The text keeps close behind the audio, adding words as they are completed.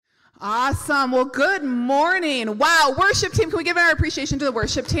Awesome. Well, good morning. Wow, worship team. Can we give our appreciation to the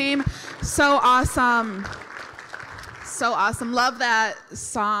worship team? So awesome. So awesome. Love that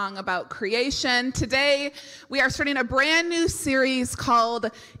song about creation. Today, we are starting a brand new series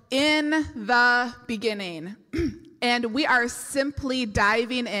called In the Beginning. And we are simply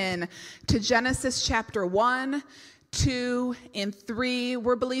diving in to Genesis chapter 1, 2, and 3.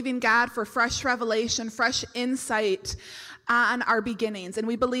 We're believing God for fresh revelation, fresh insight on our beginnings. And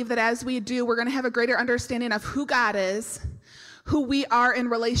we believe that as we do, we're going to have a greater understanding of who God is, who we are in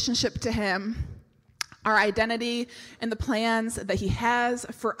relationship to him, our identity, and the plans that he has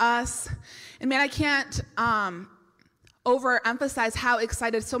for us. And man, I can't overemphasize how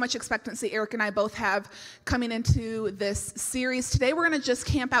excited, so much expectancy Eric and I both have coming into this series. Today we're going to just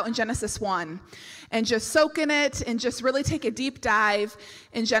camp out in Genesis 1 and just soak in it and just really take a deep dive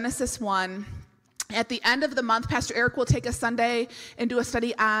in Genesis 1. At the end of the month, Pastor Eric will take a Sunday and do a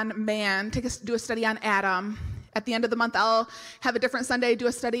study on man, do a study on Adam. At the end of the month, I'll have a different Sunday, do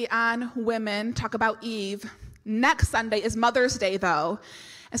a study on women, talk about Eve. Next Sunday is Mother's Day, though.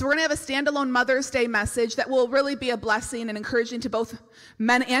 And so we're going to have a standalone Mother's Day message that will really be a blessing and encouraging to both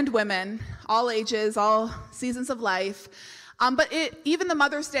men and women, all ages, all seasons of life. But even the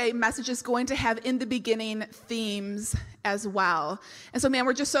Mother's Day message is going to have in the beginning themes as well. And so, man,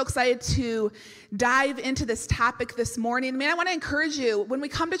 we're just so excited to dive into this topic this morning. Man, I want to encourage you, when we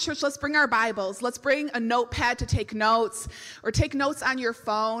come to church, let's bring our Bibles. Let's bring a notepad to take notes or take notes on your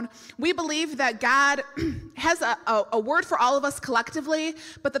phone. We believe that God has a word for all of us collectively,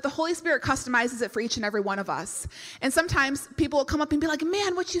 but that the Holy Spirit customizes it for each and every one of us. And sometimes people will come up and be like,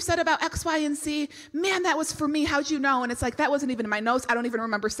 man, what you said about X, Y, and Z, man, that was for me. How'd you know? And it's like, that wasn't even in my notes. I don't even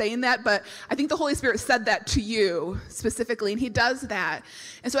remember saying that, but I think the Holy Spirit said that to you specifically, and he does that.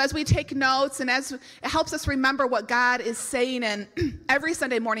 And so as we take notes and as it helps us remember what God is saying, and every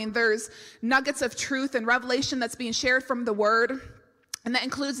Sunday morning there's nuggets of truth and revelation that's being shared from the Word. And that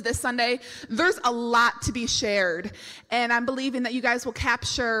includes this Sunday. There's a lot to be shared. And I'm believing that you guys will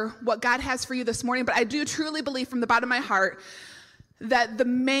capture what God has for you this morning. But I do truly believe from the bottom of my heart that the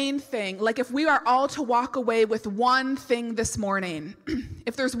main thing, like if we are all to walk away with one thing this morning,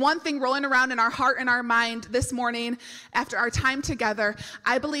 if there's one thing rolling around in our heart and our mind this morning after our time together,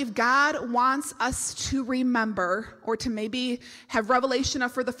 I believe God wants us to remember, or to maybe have revelation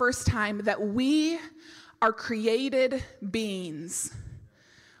of for the first time, that we are created beings.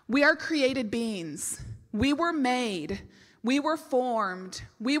 We are created beings. We were made. We were formed.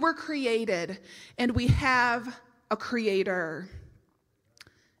 We were created. And we have a creator.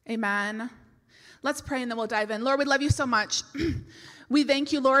 Amen. Let's pray and then we'll dive in. Lord, we love you so much. We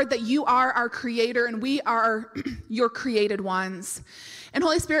thank you, Lord, that you are our creator and we are your created ones. And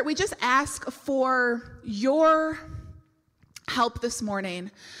Holy Spirit, we just ask for your help this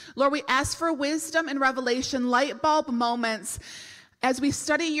morning. Lord, we ask for wisdom and revelation, light bulb moments. As we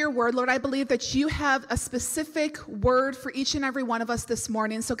study your word, Lord, I believe that you have a specific word for each and every one of us this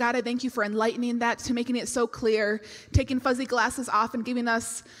morning. So God, I thank you for enlightening that, to making it so clear, taking fuzzy glasses off and giving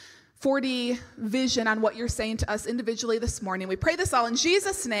us 4D vision on what you're saying to us individually this morning. We pray this all in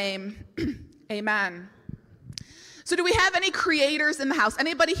Jesus' name. Amen. So do we have any creators in the house?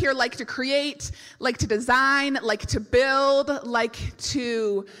 Anybody here like to create, like to design, like to build, like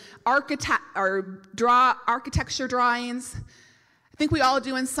to draw architecture drawings? I think we all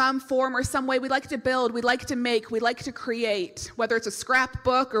do in some form or some way. We like to build, we like to make, we like to create, whether it's a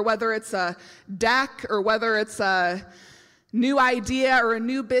scrapbook or whether it's a deck or whether it's a new idea or a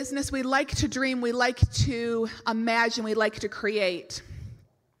new business. We like to dream, we like to imagine, we like to create.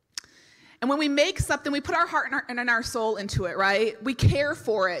 And when we make something, we put our heart and our soul into it, right? We care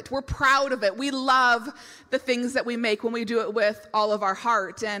for it. We're proud of it. We love the things that we make when we do it with all of our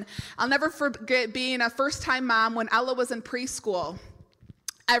heart. And I'll never forget being a first-time mom when Ella was in preschool.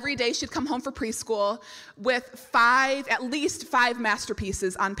 Every day she'd come home for preschool with at least five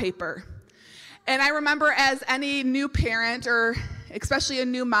masterpieces on paper. And I remember, as any new parent, or especially a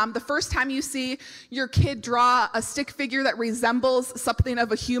new mom, the first time you see your kid draw a stick figure that resembles something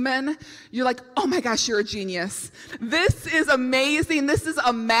of a human, you're like, oh my gosh, you're a genius. This is amazing. This is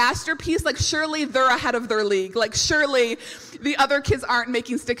a masterpiece. Like, surely they're ahead of their league. Like, surely the other kids aren't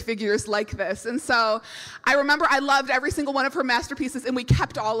making stick figures like this. And so I remember I loved every single one of her masterpieces, and we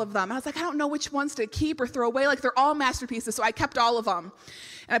kept all of them. I was like, I don't know which ones to keep or throw away. Like, they're all masterpieces, so I kept all of them.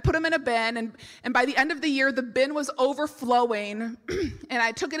 And I put them in a bin, and by the end of the year, the bin was overflowing, and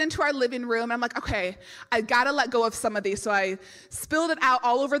I took it into our living room, and I'm like, okay, I gotta let go of some of these. So I spilled it out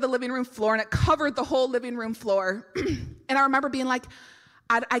all over the living room floor, and it covered the whole living room floor. And I remember being like,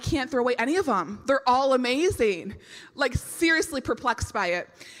 I can't throw away any of them. They're all amazing. Like, seriously perplexed by it.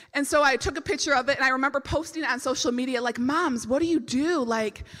 And so I took a picture of it, and I remember posting it on social media, like, moms, what do you do?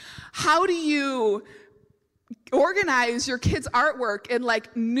 Like, how do you organize your kids' artwork? And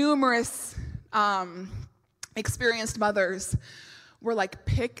like numerous experienced mothers were like,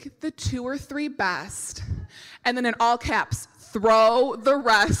 pick the 2 or 3 best, and then in all caps, throw the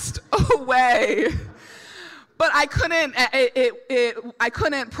rest away. But I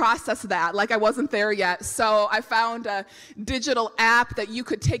couldn't process that. Like, I wasn't there yet. So I found a digital app that you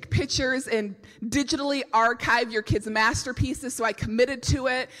could take pictures and digitally archive your kids' masterpieces. So I committed to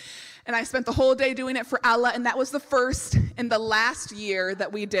it. And I spent the whole day doing it for Ella. And that was the first and the last year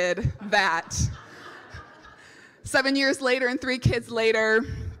that we did that. 7 years later and 3 kids later,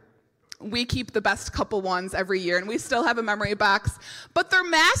 we keep the best couple ones every year. And we still have a memory box. But they're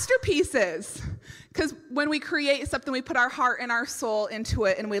masterpieces. Because when we create something, we put our heart and our soul into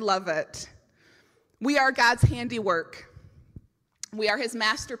it, and we love it. We are God's handiwork. We are his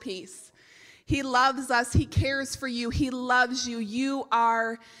masterpiece. He loves us. He cares for you. He loves you. You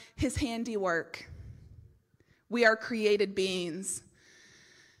are his handiwork. We are created beings.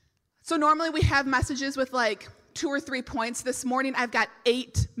 So normally we have messages with like 2 or 3 points. This morning I've got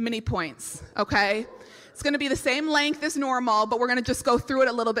 8 mini points, okay? It's going to be the same length as normal, but we're going to just go through it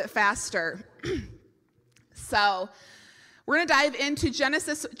a little bit faster. So we're going to dive into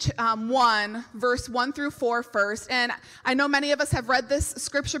Genesis 1, verse 1 through 4 first. And I know many of us have read this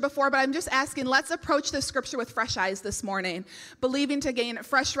scripture before, but I'm just asking, let's approach this scripture with fresh eyes this morning, believing to gain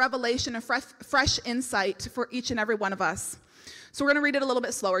fresh revelation and fresh insight for each and every one of us. So we're going to read it a little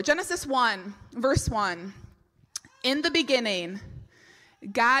bit slower. Genesis 1, verse 1. In the beginning,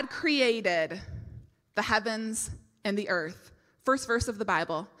 God created the heavens and the earth. First verse of the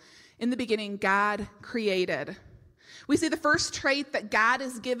Bible. In the beginning, God created. We see the first trait that God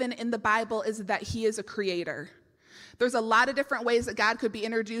is given in the Bible is that he is a creator. There's a lot of different ways that God could be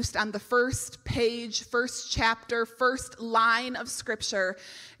introduced on the first page, first chapter, first line of scripture.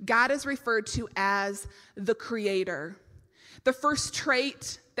 God is referred to as the creator. The first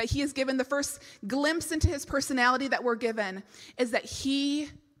trait that he is given, the first glimpse into his personality that we're given, is that he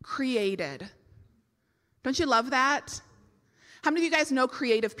created. Don't you love that? How many of you guys know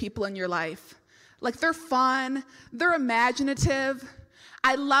creative people in your life? Like, they're fun, they're imaginative.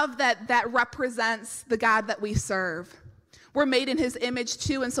 I love that that represents the God that we serve. We're made in his image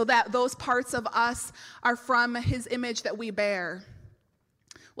too, and so that those parts of us are from his image that we bear.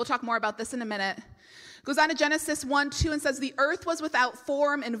 We'll talk more about this in a minute. Goes on to Genesis 1:2 and says, the earth was without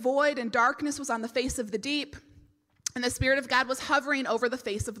form and void, and darkness was on the face of the deep, and the Spirit of God was hovering over the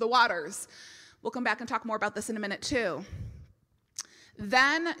face of the waters. We'll come back and talk more about this in a minute too.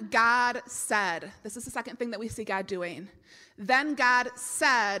 Then God said, this is the second thing that we see God doing. Then God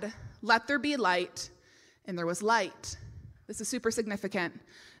said, let there be light, and there was light. This is super significant.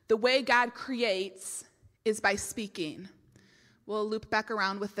 The way God creates is by speaking. We'll loop back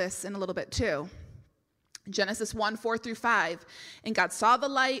around with this in a little bit too. Genesis 1, 4 through 5. And God saw the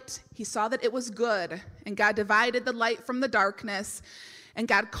light, he saw that it was good, and God divided the light from the darkness, and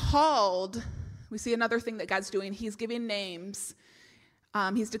God called, we see another thing that God's doing, he's giving names.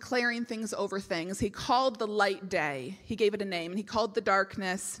 He's declaring things over things. He called the light day. He gave it a name. And he called the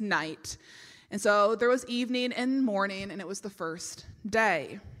darkness night. And so there was evening and morning, and it was the first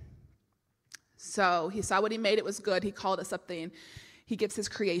day. So he saw what he made. It was good. He called it something. He gives his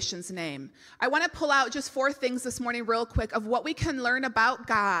creation's name. I want to pull out just 4 things this morning real quick of what we can learn about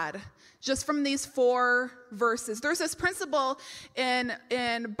God just from these 4 verses. There's this principle in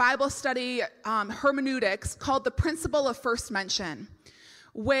Bible study hermeneutics called the principle of first mention,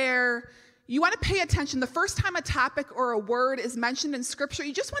 where you want to pay attention. The first time a topic or a word is mentioned in Scripture,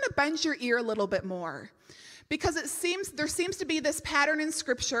 you just want to bend your ear a little bit more. Because there seems to be this pattern in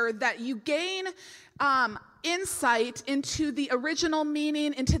Scripture that you gain insight into the original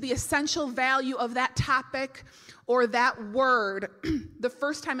meaning, into the essential value of that topic or that word the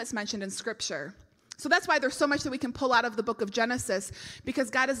first time it's mentioned in Scripture. So that's why there's so much that we can pull out of the book of Genesis, because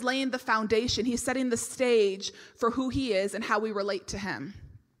God is laying the foundation. He's setting the stage for who he is and how we relate to him.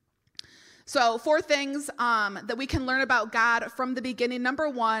 So 4 things that we can learn about God from the beginning. Number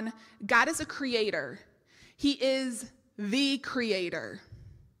 1, God is a creator. He is the creator.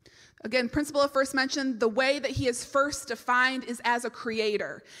 Again, principle of first mention, the way that he is first defined is as a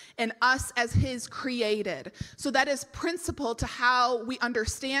creator, and us as his created. So that is principle to how we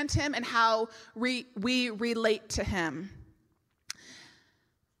understand him and how we relate to him.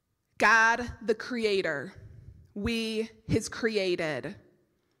 God, the creator. We, his created.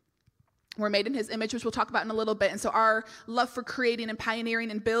 We're made in his image, which we'll talk about in a little bit. And so our love for creating and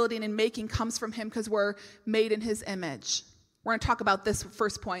pioneering and building and making comes from him because we're made in his image. We're going to talk about this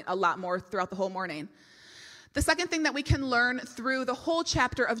first point a lot more throughout the whole morning. The second thing that we can learn through the whole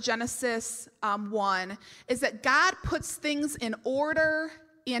chapter of Genesis 1 is that God puts things in order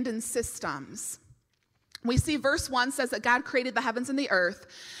and in systems. We see verse 1 says that God created the heavens and the earth.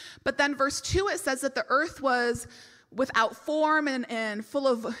 But then verse 2, it says that the earth was without form and full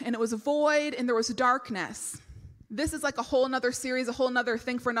of, and it was void and there was darkness. This is like a whole nother series, a whole nother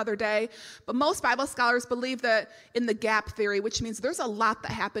thing for another day. But most Bible scholars believe that in the gap theory, which means there's a lot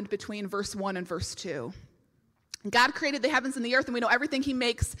that happened between verse 1 and verse 2. God created the heavens and the earth, and we know everything he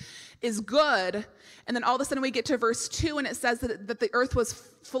makes is good. And then all of a sudden we get to verse 2, and it says that the earth was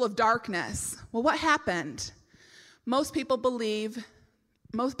full of darkness. Well, what happened? Most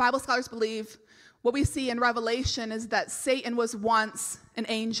Bible scholars believe what we see in Revelation is that Satan was once an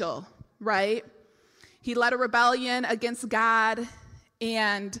angel, right? He led a rebellion against God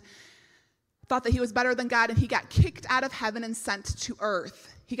and thought that he was better than God, and he got kicked out of heaven and sent to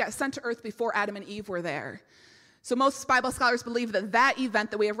earth. He got sent to earth before Adam and Eve were there. So most Bible scholars believe that that event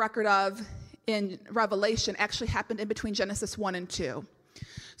that we have record of in Revelation actually happened in between Genesis 1 and 2.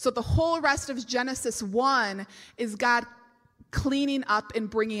 So the whole rest of Genesis 1 is God cleaning up and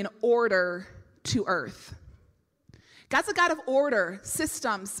bringing order to earth. God's a God of order,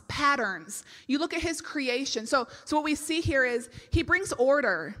 systems, patterns. You look at his creation. So what we see here is he brings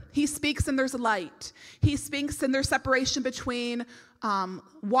order. He speaks and there's light. He speaks and there's separation between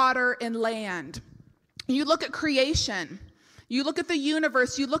water and land. You look at creation, you look at the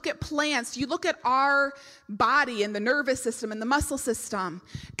universe, you look at plants, you look at our body and the nervous system and the muscle system.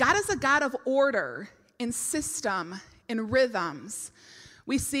 God is a God of order and system and rhythms.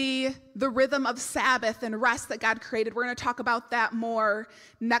 We see the rhythm of Sabbath and rest that God created. We're going to talk about that more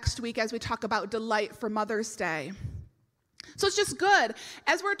next week as we talk about delight for Mother's Day. So it's just good.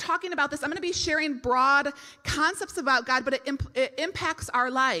 As we're talking about this, I'm going to be sharing broad concepts about God, but it impacts our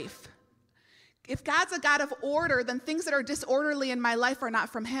life. If God's a God of order, then things that are disorderly in my life are not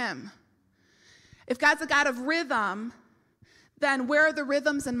from him. If God's a God of rhythm, then where are the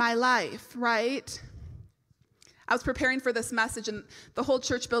rhythms in my life, right? I was preparing for this message, and the whole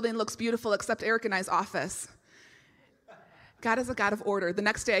church building looks beautiful except Erica and I's office. God is a God of order. The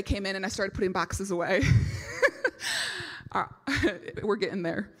next day I came in and I started putting boxes away. We're getting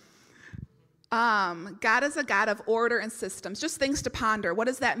there. God is a God of order and systems. Just things to ponder. What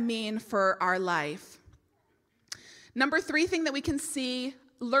does that mean for our life? Number 3 thing that we can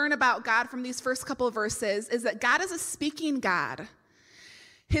learn about God from these first couple of verses is that God is a speaking God.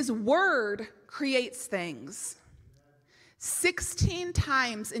 His word creates things. 16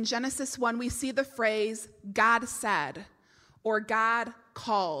 times in Genesis 1, we see the phrase God said, or God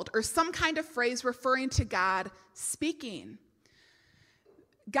called, or some kind of phrase referring to God speaking.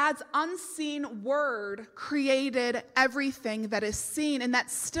 God's unseen word created everything that is seen, and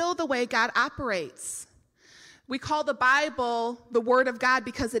that's still the way God operates. We call the Bible the Word of God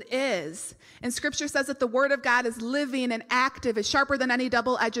because it is. And Scripture says that the Word of God is living and active, is sharper than any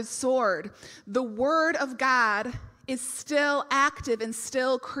double-edged sword. The Word of God is still active and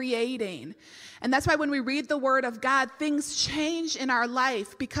still creating. And that's why when we read the Word of God, things change in our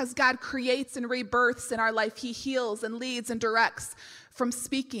life because God creates and rebirths in our life. He heals and leads and directs from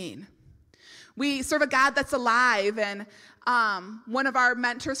speaking. We serve a God that's alive, and one of our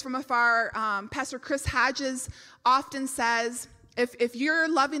mentors from afar, Pastor Chris Hodges, often says, if you're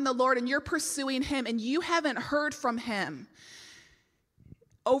loving the Lord and you're pursuing him and you haven't heard from him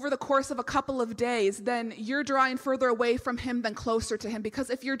over the course of a couple of days, then you're drawing further away from him than closer to him. Because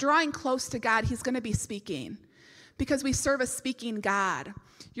if you're drawing close to God, he's going to be speaking, because we serve a speaking God.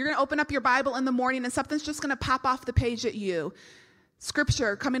 You're going to open up your Bible in the morning and something's just going to pop off the page at you.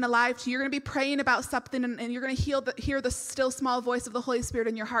 Scripture coming alive to you. You're going to be praying about something, and you're going to hear the still small voice of the Holy Spirit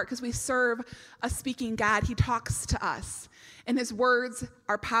in your heart, because we serve a speaking God. He talks to us, and his words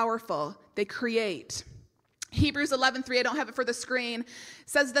are powerful. They create. Hebrews 11:3, I don't have it for the screen,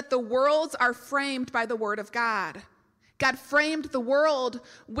 says that the worlds are framed by the word of God. God framed the world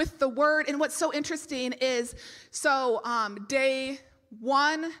with the word. And what's so interesting is, day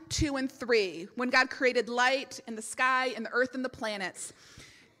 1, 2, and 3, when God created light and the sky and the earth and the planets,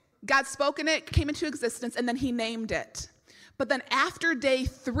 God spoke and it came into existence, and then he named it. But then after day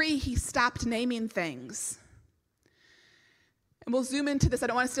 3, he stopped naming things. And we'll zoom into this. I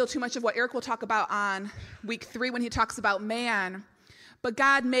don't want to steal too much of what Eric will talk about on week 3 when he talks about man. But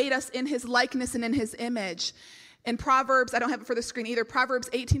God made us in his likeness and in his image. In Proverbs, I don't have it for the screen either, Proverbs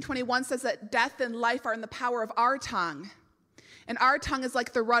 18:21 says that death and life are in the power of our tongue. And our tongue is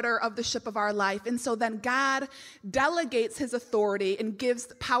like the rudder of the ship of our life. And so then God delegates his authority and gives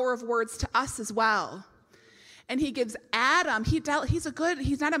the power of words to us as well. And he gives Adam, he's not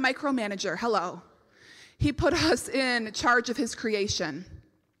a micromanager, hello. He put us in charge of his creation.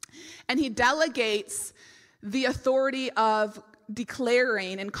 And he delegates the authority of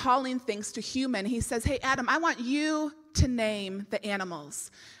declaring and calling things to human. He says, hey, Adam, I want you to name the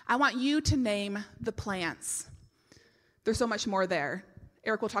animals. I want you to name the plants. There's so much more there.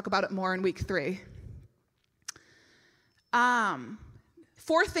 Eric will talk about it more in week 3.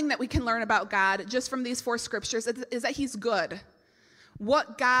 Fourth thing that we can learn about God just from these 4 scriptures is that he's good.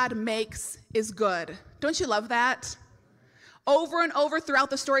 What God makes is good. Don't you love that? Over and over throughout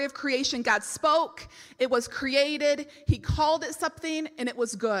the story of creation, God spoke, it was created, he called it something, and it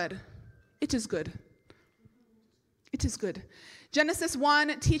was good. It is good. It is good. Genesis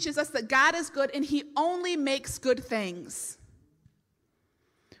 1 teaches us that God is good and he only makes good things.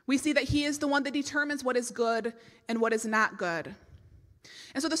 We see that he is the one that determines what is good and what is not good.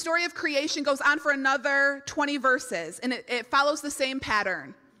 And so the story of creation goes on for another 20 verses, and it follows the same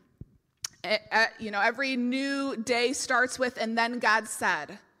pattern. Every new day starts with, and then God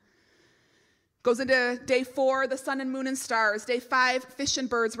said. Goes into day 4, the sun and moon and stars. Day 5, fish and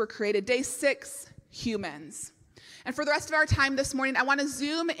birds were created. Day 6, humans. And for the rest of our time this morning, I want to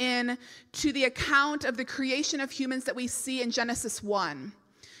zoom in to the account of the creation of humans that we see in Genesis 1.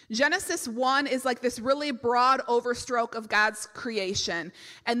 Genesis 1 is like this really broad overstroke of God's creation.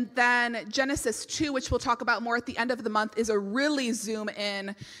 And then Genesis 2, which we'll talk about more at the end of the month, is a really zoom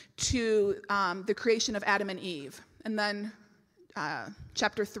in to the creation of Adam and Eve. And then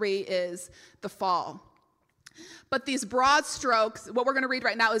chapter 3 is the fall. But these broad strokes, what we're going to read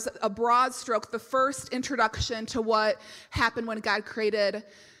right now is a broad stroke, the first introduction to what happened when God created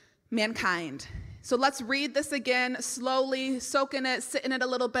mankind. So let's read this again slowly, soak in it, sit in it a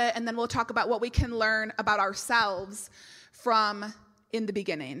little bit, and then we'll talk about what we can learn about ourselves from in the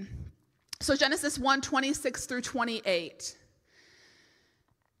beginning. So Genesis 1:26 through 28.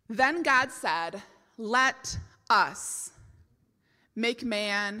 Then God said, "Let us make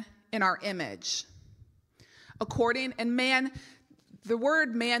man in our image." Man, the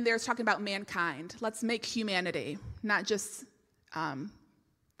word man there is talking about mankind. Let's make humanity, not just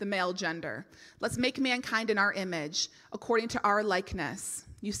the male gender. Let's make mankind in our image, according to our likeness.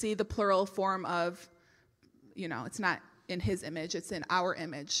 You see the plural form of, it's not in his image, it's in our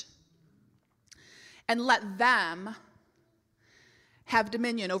image. And let them have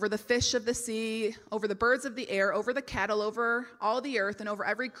dominion over the fish of the sea, over the birds of the air, over the cattle, over all the earth, and over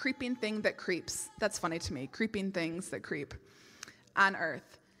every creeping thing that creeps. That's funny to me, creeping things that creep on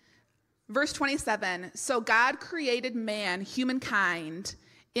earth. Verse 27, so God created man, humankind,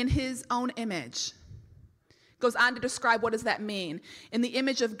 in his own image. Goes on to describe what does that mean. In the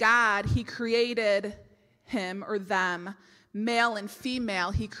image of God, he created him or them. Male and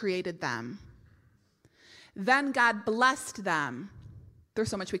female, he created them. Then God blessed them. There's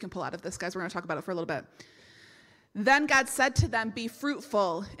so much we can pull out of this, guys. We're going to talk about it for a little bit. Then God said to them, be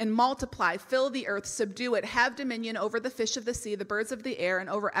fruitful and multiply, fill the earth, subdue it, have dominion over the fish of the sea, the birds of the air, and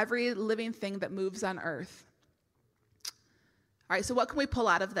over every living thing that moves on earth. All right, so what can we pull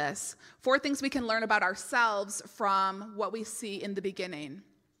out of this? 4 things we can learn about ourselves from what we see in the beginning.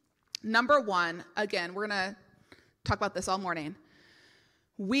 Number 1, again, we're going to talk about this all morning.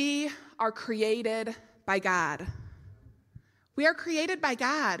 We are created by God. We are created by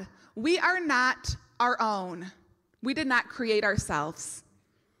God. We are not our own. We did not create ourselves.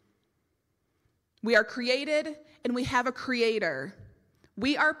 We are created and we have a creator.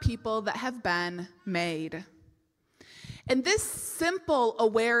 We are people that have been made. And this simple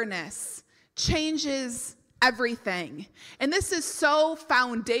awareness changes everything. And this is so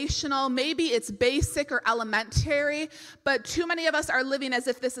foundational. Maybe it's basic or elementary, but too many of us are living as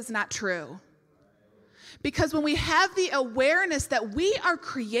if this is not true. Because when we have the awareness that we are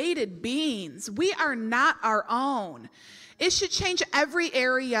created beings, we are not our own, it should change every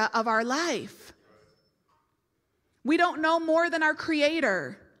area of our life. We don't know more than our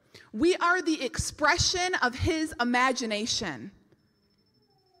Creator. We are the expression of His imagination.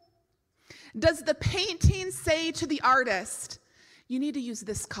 Does the painting say to the artist, you need to use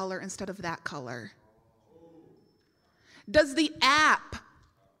this color instead of that color? Does the app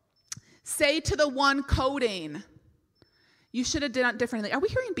say to the one coding, you should have done it differently? Are we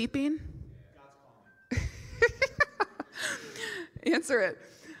hearing beeping? Answer it.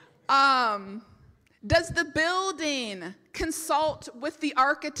 Does the building consult with the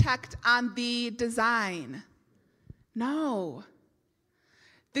architect on the design? No.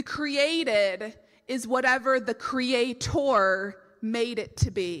 The created is whatever the Creator made it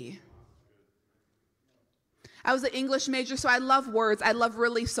to be. I was an English major, so I love words. I love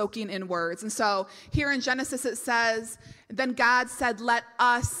really soaking in words. And so here in Genesis it says, then God said, let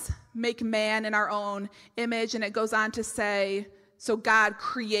us make man in our own image. And it goes on to say, so God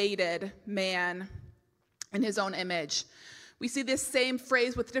created man in his own image. We see this same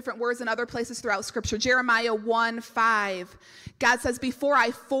phrase with different words in other places throughout Scripture. Jeremiah 1:5, God says, before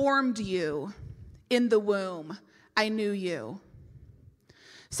I formed you in the womb, I knew you.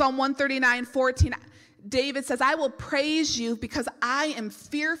 Psalm 139:14, David says, I will praise you because I am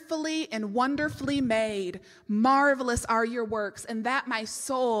fearfully and wonderfully made. Marvelous are your works, and that my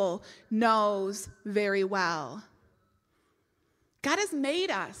soul knows very well. God has made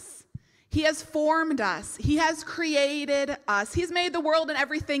us. He has formed us. He has created us. He's made the world and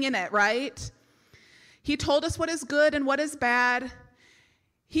everything in it, right? He told us what is good and what is bad.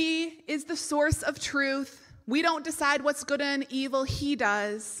 He is the source of truth. We don't decide what's good and evil. He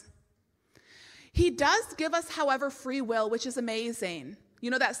does. He does give us, however, free will, which is amazing.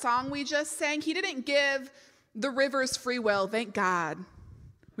 You know that song we just sang? He didn't give the rivers free will, thank God.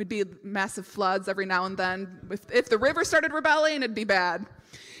 We'd be massive floods every now and then. If the river started rebelling, it'd be bad.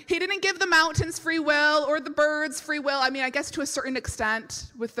 He didn't give the mountains free will or the birds free will. I mean, I guess to a certain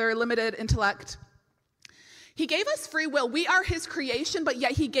extent with their limited intellect. He gave us free will. We are his creation, but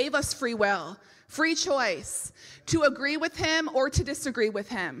yet he gave us free will, free choice to agree with him or to disagree with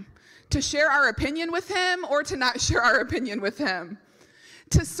him, to share our opinion with him or to not share our opinion with him,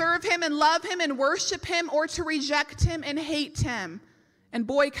 to serve him and love him and worship him or to reject him and hate him and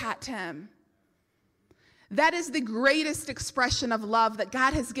boycott him. That is the greatest expression of love that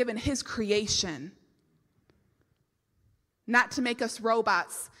God has given his creation. Not to make us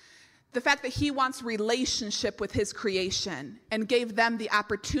robots. The fact that he wants relationship with his creation and gave them the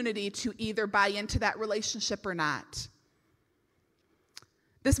opportunity to either buy into that relationship or not.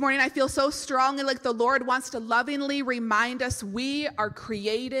 This morning, I feel so strongly like the Lord wants to lovingly remind us we are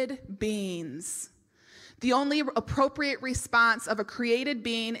created beings. The only appropriate response of a created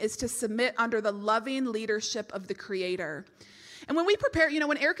being is to submit under the loving leadership of the Creator. And when we prepare,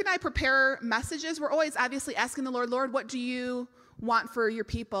 when Eric and I prepare messages, we're always obviously asking the Lord, what do you want for your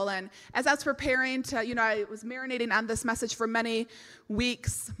people? And as I was preparing to, I was marinating on this message for many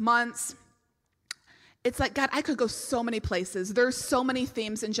weeks, months. It's like, God, I could go so many places. There's so many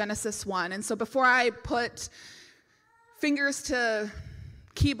themes in Genesis 1. And so before I put fingers to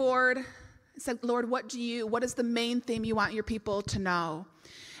keyboard, I said, Lord, what is the main theme you want your people to know?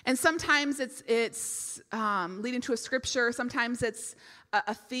 And sometimes it's leading to a scripture. Sometimes it's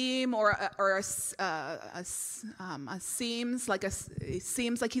a theme or a seems like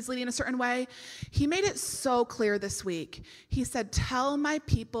he's leading a certain way. He made it so clear this week. He said, tell my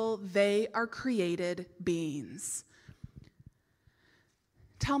people they are created beings.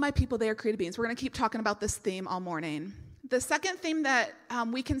 Tell my people they are created beings. We're going to keep talking about this theme all morning. The second theme that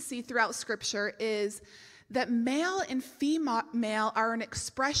we can see throughout Scripture is that male and female are an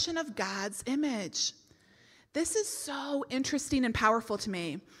expression of God's image. This is so interesting and powerful to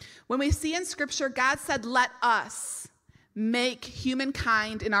me. When we see in Scripture, God said, let us make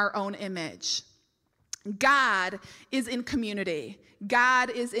humankind in our own image. God is in community. God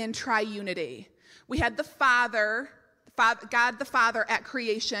is in triunity. We had the Father, God the Father at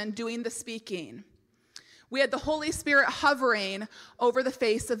creation doing the speaking. We had the Holy Spirit hovering over the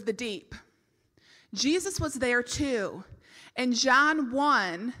face of the deep. Jesus was there too. In John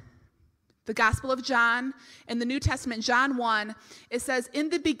 1, the Gospel of John, in the New Testament, John 1, it says, in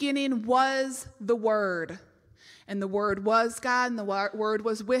the beginning was the Word, and the Word was God, and the Word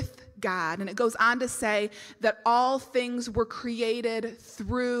was with God. And it goes on to say that all things were created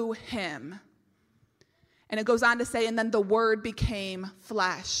through him. And it goes on to say, and then the Word became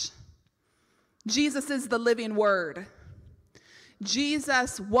flesh. Jesus is the living Word.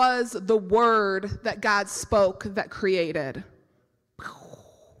 Jesus was the Word that God spoke that created.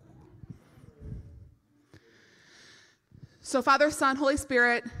 So Father, Son, Holy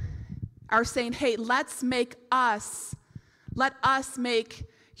Spirit are saying, hey, let us make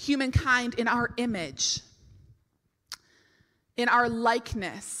humankind in our image, in our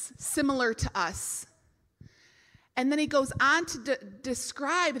likeness, similar to us. And then he goes on to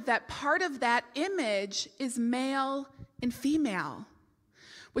describe that part of that image is male and female,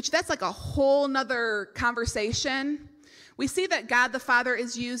 which that's like a whole nother conversation. We see that God the Father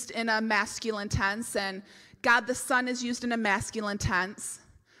is used in a masculine tense and God the Son is used in a masculine tense.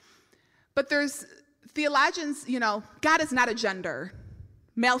 But there's theologians, God is not a gender.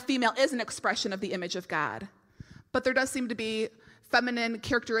 Male, female is an expression of the image of God. But there does seem to be feminine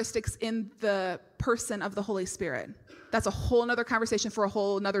characteristics in the person of the Holy Spirit. That's a whole nother conversation for a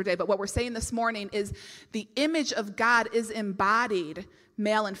whole nother day. But what we're saying this morning is the image of God is embodied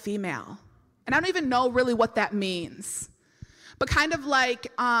male and female. And I don't even know really what that means. But kind of like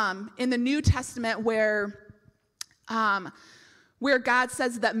in the New Testament where God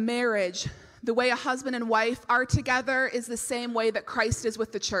says that marriage, the way a husband and wife are together, is the same way that Christ is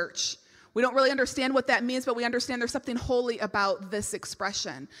with the church. We don't really understand what that means, but we understand there's something holy about this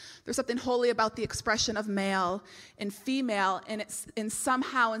expression. There's something holy about the expression of male and female, and it's in some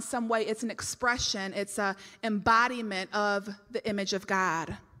way, it's an expression, it's an embodiment of the image of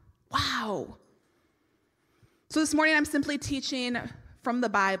God. Wow. So this morning I'm simply teaching from the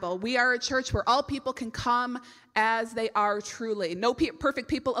Bible. We are a church where all people can come as they are truly. No perfect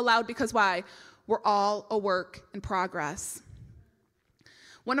people allowed, because why? We're all a work in progress.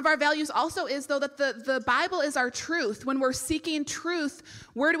 One of our values also is, though, that the Bible is our truth. When we're seeking truth,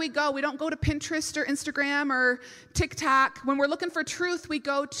 where do we go? We don't go to Pinterest or Instagram or TikTok. When we're looking for truth, we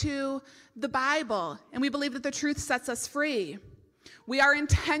go to the Bible, and we believe that the truth sets us free. We are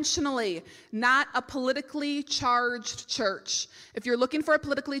intentionally not a politically charged church. If you're looking for a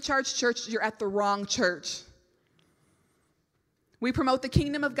politically charged church, you're at the wrong church. We promote the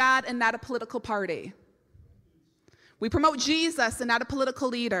kingdom of God and not a political party. We promote Jesus and not a political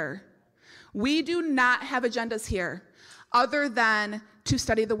leader. We do not have agendas here other than to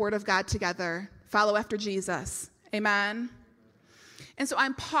study the Word of God together, follow after Jesus. Amen. And so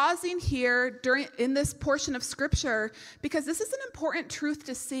I'm pausing here in this portion of Scripture because this is an important truth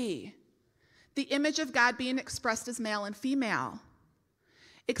to see. The image of God being expressed as male and female,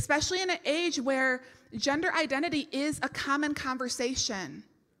 especially in an age where gender identity is a common conversation,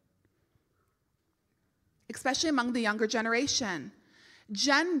 especially among the younger generation.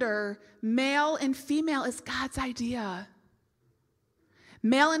 Gender, male and female, is God's idea.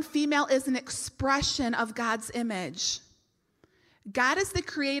 Male and female is an expression of God's image. God is the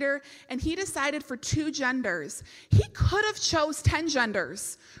creator, and he decided for 2 genders. He could have chose 10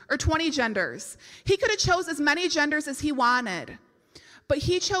 genders or 20 genders. He could have chose as many genders as he wanted. But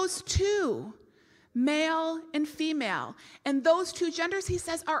he chose 2, male and female. And those 2 genders, he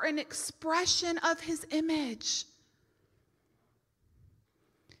says, are an expression of his image.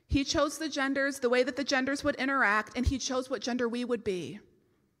 He chose the genders, the way that the genders would interact, and he chose what gender we would be.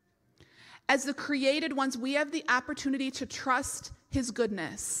 As the created ones, we have the opportunity to trust his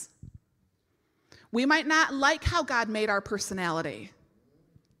goodness. We might not like how God made our personality.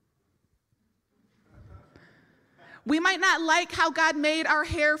 We might not like how God made our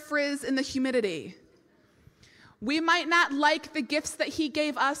hair frizz in the humidity. We might not like the gifts that he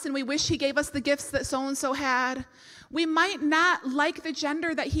gave us, and we wish he gave us the gifts that so-and-so had. We might not like the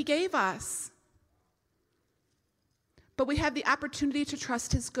gender that he gave us. But we have the opportunity to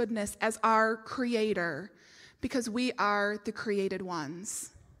trust his goodness as our creator, because we are the created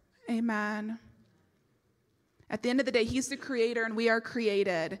ones. Amen. At the end of the day, he's the creator and we are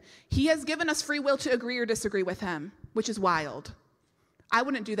created. He has given us free will to agree or disagree with him, which is wild. I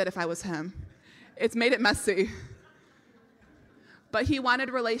wouldn't do that if I was him. It's made it messy. But he wanted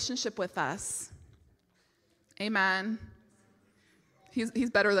a relationship with us. Amen. He's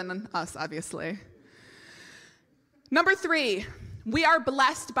better than us, obviously. Number 3, we are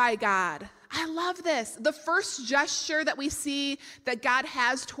blessed by God. I love this. The first gesture that we see that God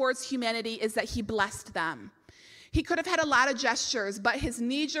has towards humanity is that he blessed them. He could have had a lot of gestures, but his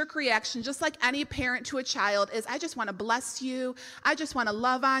knee-jerk reaction, just like any parent to a child, is, I just want to bless you. I just want to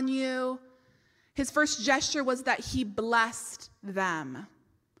love on you. His first gesture was that he blessed them.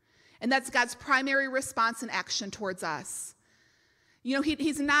 And that's God's primary response and action towards us. You know,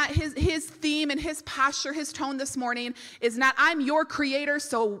 he's not, his theme and his posture, his tone this morning is not, I'm your creator,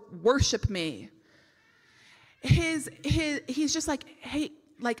 so worship me. He's just like, hey,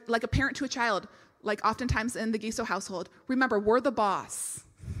 like a parent to a child, like oftentimes in the Giesow household, remember, we're the boss.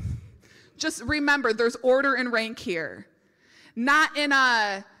 Just remember, there's order and rank here. Not in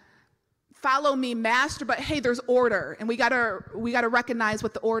a follow me master, but hey, there's order, and we gotta recognize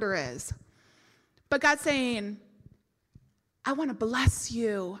what the order is. But God's saying, I want to bless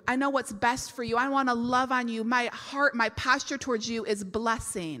you. I know what's best for you. I want to love on you. My heart, my posture towards you is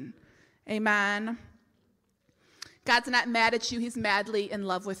blessing. Amen. God's not mad at you. He's madly in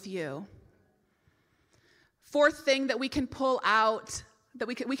love with you. 4th thing that we can pull out, that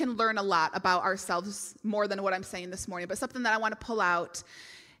we can learn a lot about ourselves more than what I'm saying this morning, but something that I want to pull out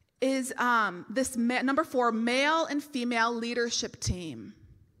is this number 4, male and female leadership team.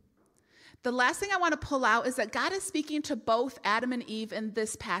 The last thing I want to pull out is that God is speaking to both Adam and Eve in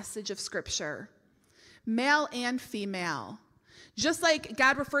this passage of Scripture, male and female. Just like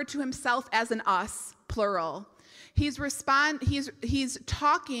God referred to himself as an us, plural, he's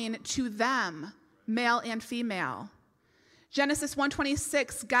talking to them, male and female. Genesis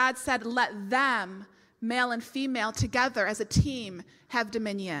 1:26, God said, let them, male and female, together as a team have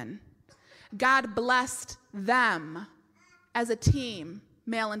dominion. God blessed them as a team,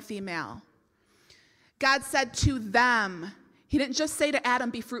 male and female. God said to them, he didn't just say to Adam,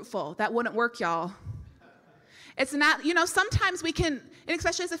 be fruitful. That wouldn't work, y'all. It's not, sometimes we can, and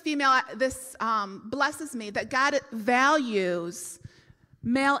especially as a female, this blesses me that God values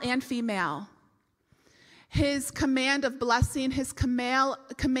male and female. His command of blessing, his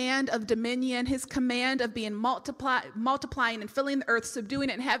command of dominion, his command of being multiplying and filling the earth, subduing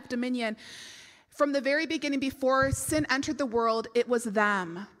it and have dominion. From the very beginning, before sin entered the world, it was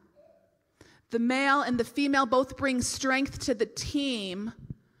them. The male and the female both bring strength to the team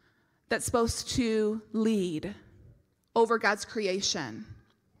that's supposed to lead over God's creation.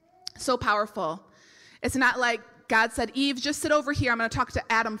 So powerful. It's not like God said, Eve, just sit over here. I'm going to talk to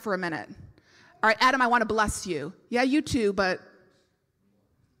Adam for a minute. All right, Adam, I want to bless you. Yeah, you too, but,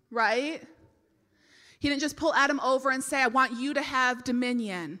 right? He didn't just pull Adam over and say, I want you to have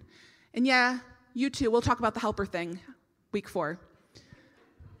dominion. And yeah, you too. We'll talk about the helper thing, week 4.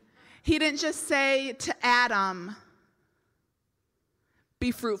 He didn't just say to Adam,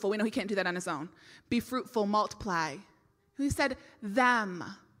 be fruitful. We know he can't do that on his own. Be fruitful, multiply. He said them.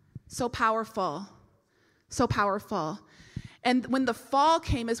 So powerful. So powerful. And when the fall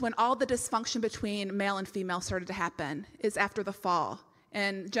came is when all the dysfunction between male and female started to happen, is after the fall.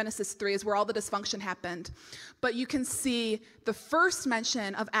 And Genesis 3 is where all the dysfunction happened. But you can see the first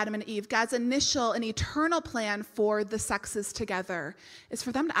mention of Adam and Eve, God's initial and eternal plan for the sexes together, is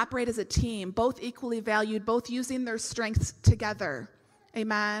for them to operate as a team, both equally valued, both using their strengths together.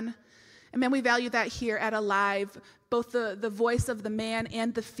 Amen. And man, we value that here at Alive, both the voice of the man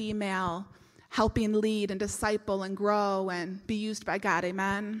and the female, helping lead and disciple and grow and be used by God.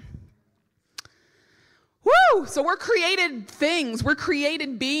 Amen. Woo! So we're created things. We're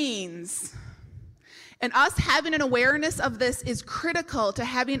created beings. And us having an awareness of this is critical to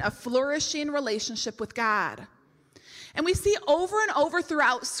having a flourishing relationship with God. And we see over and over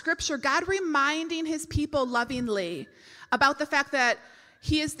throughout Scripture, God reminding his people lovingly about the fact that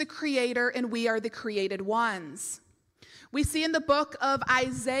he is the creator and we are the created ones. We see in the book of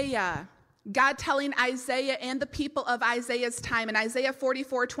Isaiah, God telling Isaiah and the people of Isaiah's time in Isaiah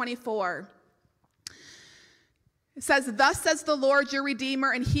 44:24. It says, thus says the Lord your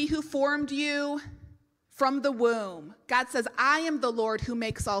Redeemer and he who formed you from the womb. God says, I am the Lord who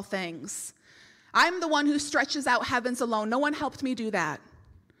makes all things. I'm the one who stretches out heavens alone. No one helped me do that.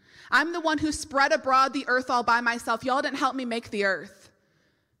 I'm the one who spread abroad the earth all by myself. Y'all didn't help me make the earth.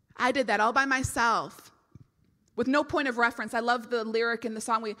 I did that all by myself. With no point of reference. I love the lyric in the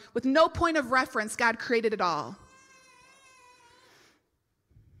song. With no point of reference, God created it all.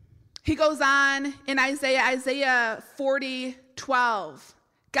 He goes on in Isaiah 40:12.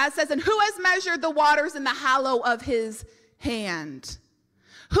 God says, and who has measured the waters in the hollow of his hand?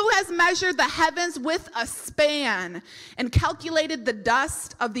 Who has measured the heavens with a span and calculated the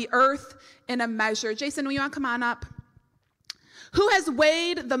dust of the earth in a measure? Jason, will you want to come on up? Who has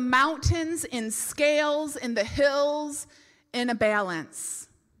weighed the mountains in scales and the hills in a balance?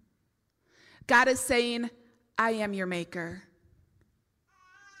 God is saying, I am your maker.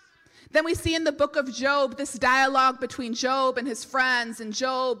 Then we see in the book of Job this dialogue between Job and his friends and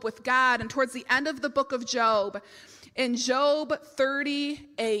Job with God. And towards the end of the book of Job, in Job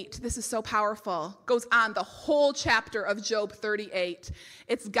 38, this is so powerful, goes on the whole chapter of Job 38.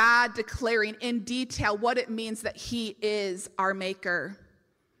 It's God declaring in detail what it means that he is our maker.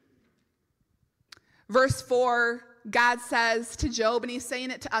 Verse 4, God says to Job, and he's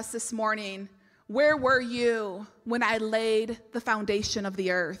saying it to us this morning, where were you when I laid the foundation of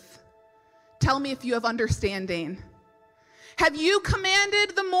the earth? Tell me if you have understanding. Have you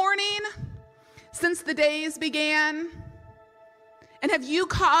commanded the morning since the days began? And have you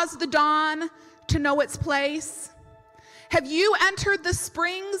caused the dawn to know its place? Have you entered the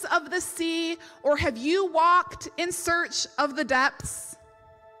springs of the sea, or have you walked in search of the depths?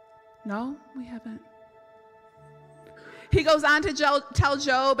 No, we haven't. He goes on to tell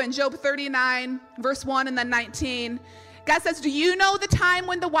Job in Job 39, verse 1 and then 19, God says, do you know the time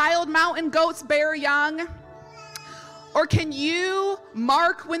when the wild mountain goats bear young? Or can you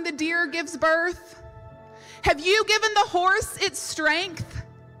mark when the deer gives birth? Have you given the horse its strength?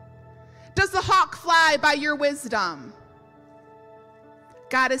 Does the hawk fly by your wisdom?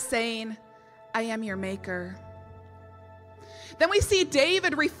 God is saying, I am your maker. Then we see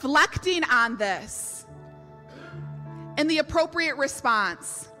David reflecting on this. and the appropriate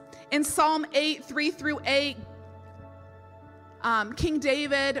response. In Psalm 8, 3-8, King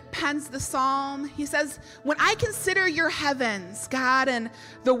David pens the psalm. He says, when I consider your heavens, God, and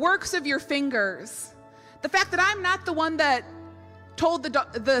the works of your fingers, the fact that I'm not the one that told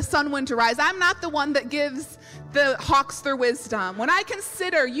the sun when to rise, I'm not the one that gives the hawks their wisdom. When I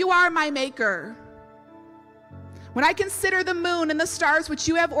consider you are my maker, when I consider the moon and the stars which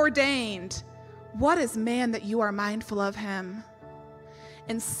you have ordained, what is man that you are mindful of him?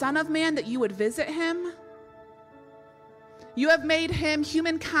 And son of man that you would visit him? You have made him,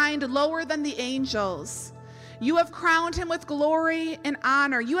 humankind, lower than the angels. You have crowned him with glory and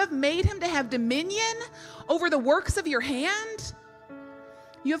honor. You have made him to have dominion over the works of your hand.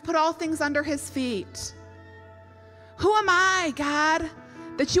 You have put all things under his feet. Who am I, God,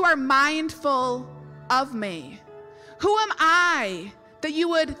 that you are mindful of me? Who am I that you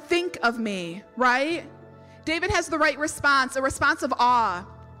would think of me, right? David has the right response, a response of awe,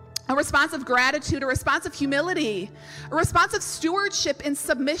 a response of gratitude, a response of humility, a response of stewardship and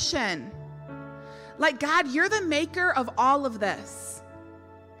submission. Like, God, you're the maker of all of this,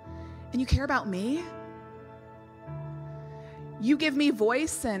 and you care about me? You give me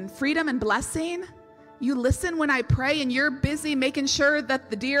voice and freedom and blessing. You listen when I pray, and you're busy making sure that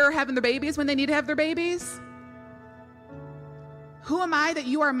the deer are having their babies when they need to have their babies? Who am I that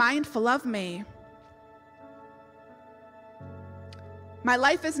you are mindful of me? My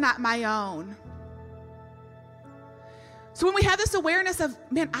life is not my own. So when we have this awareness of,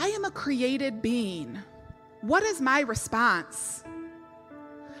 man, I am a created being, what is my response?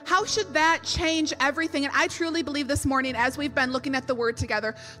 How should that change everything? And I truly believe this morning, as we've been looking at the word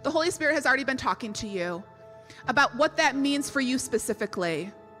together, the Holy Spirit has already been talking to you about what that means for you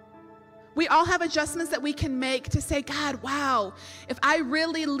specifically. We all have adjustments that we can make to say, God, wow, if I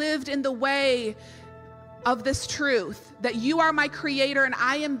really lived in the way of this truth, that you are my creator and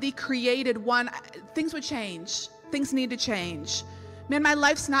I am the created one, things would change. Things need to change. Man, my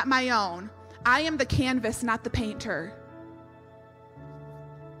life's not my own. I am the canvas, not the painter.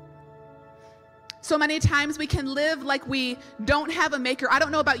 So many times we can live like we don't have a maker. I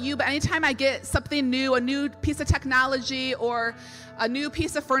don't know about you, but anytime I get something new, a new piece of technology or a new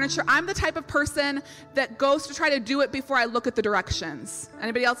piece of furniture, I'm the type of person that goes to try to do it before I look at the directions.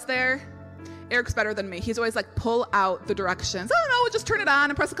 Anybody else there? Eric's better than me. He's always like, pull out the directions. I don't know, just turn it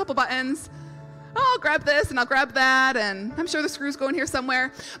on and press a couple buttons. Oh, I'll grab this and I'll grab that, and I'm sure the screws go in here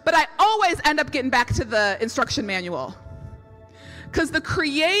somewhere. But I always end up getting back to the instruction manual, because the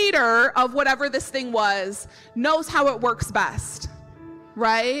creator of whatever this thing was knows how it works best,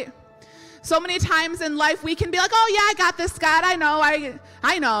 right? So many times in life we can be like, oh yeah, I got this, God, I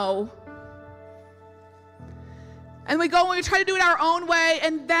know. And we go and we try to do it our own way,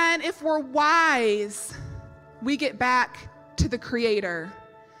 and then if we're wise, we get back to the creator,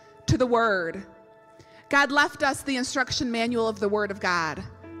 to the word. God left us the instruction manual of the word of God.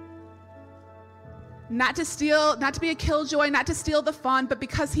 Not to steal, not to be a killjoy, not to steal the fun, but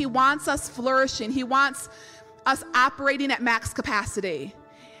because he wants us flourishing. He wants us operating at max capacity.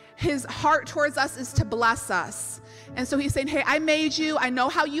 His heart towards us is to bless us. And so he's saying, hey, I made you. I know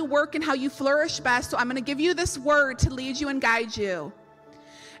how you work and how you flourish best. So I'm going to give you this word to lead you and guide you.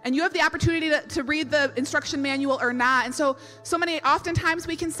 And you have the opportunity to read the instruction manual or not. And so many, oftentimes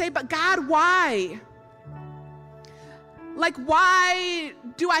we can say, but God, why? Like, why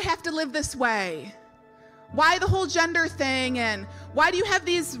do I have to live this way? Why the whole gender thing? And why do you have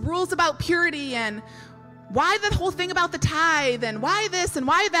these rules about purity? And why the whole thing about the tithe? And why this and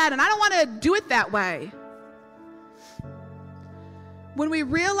why that? And I don't want to do it that way. When we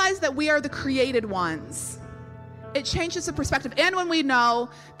realize that we are the created ones, it changes the perspective. And when we know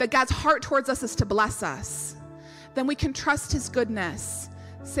that God's heart towards us is to bless us, then we can trust his goodness.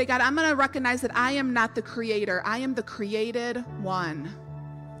 Say, God, I'm going to recognize that I am not the creator. I am the created one.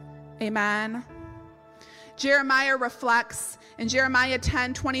 Amen. Jeremiah reflects in Jeremiah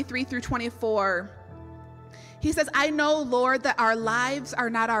 10, 23 through 24. He says, I know, Lord, that our lives are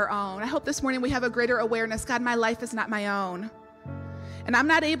not our own. I hope this morning we have a greater awareness. God, my life is not my own. And I'm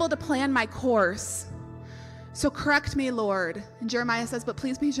not able to plan my course. So correct me, Lord. And Jeremiah says, but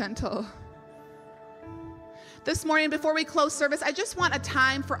please be gentle. This morning, before we close service, I just want a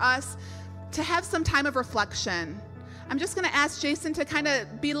time for us to have some time of reflection. I'm just going to ask Jason to kind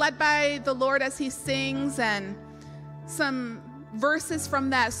of be led by the Lord as he sings, and some verses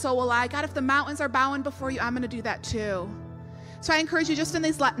from that. So will I. God, if the mountains are bowing before you, I'm going to do that too. So I encourage you, just in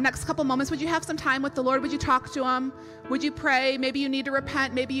these next couple moments, would you have some time with the Lord? Would you talk to him? Would you pray? Maybe you need to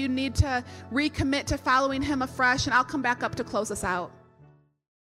repent. Maybe you need to recommit to following him afresh, and I'll come back up to close us out.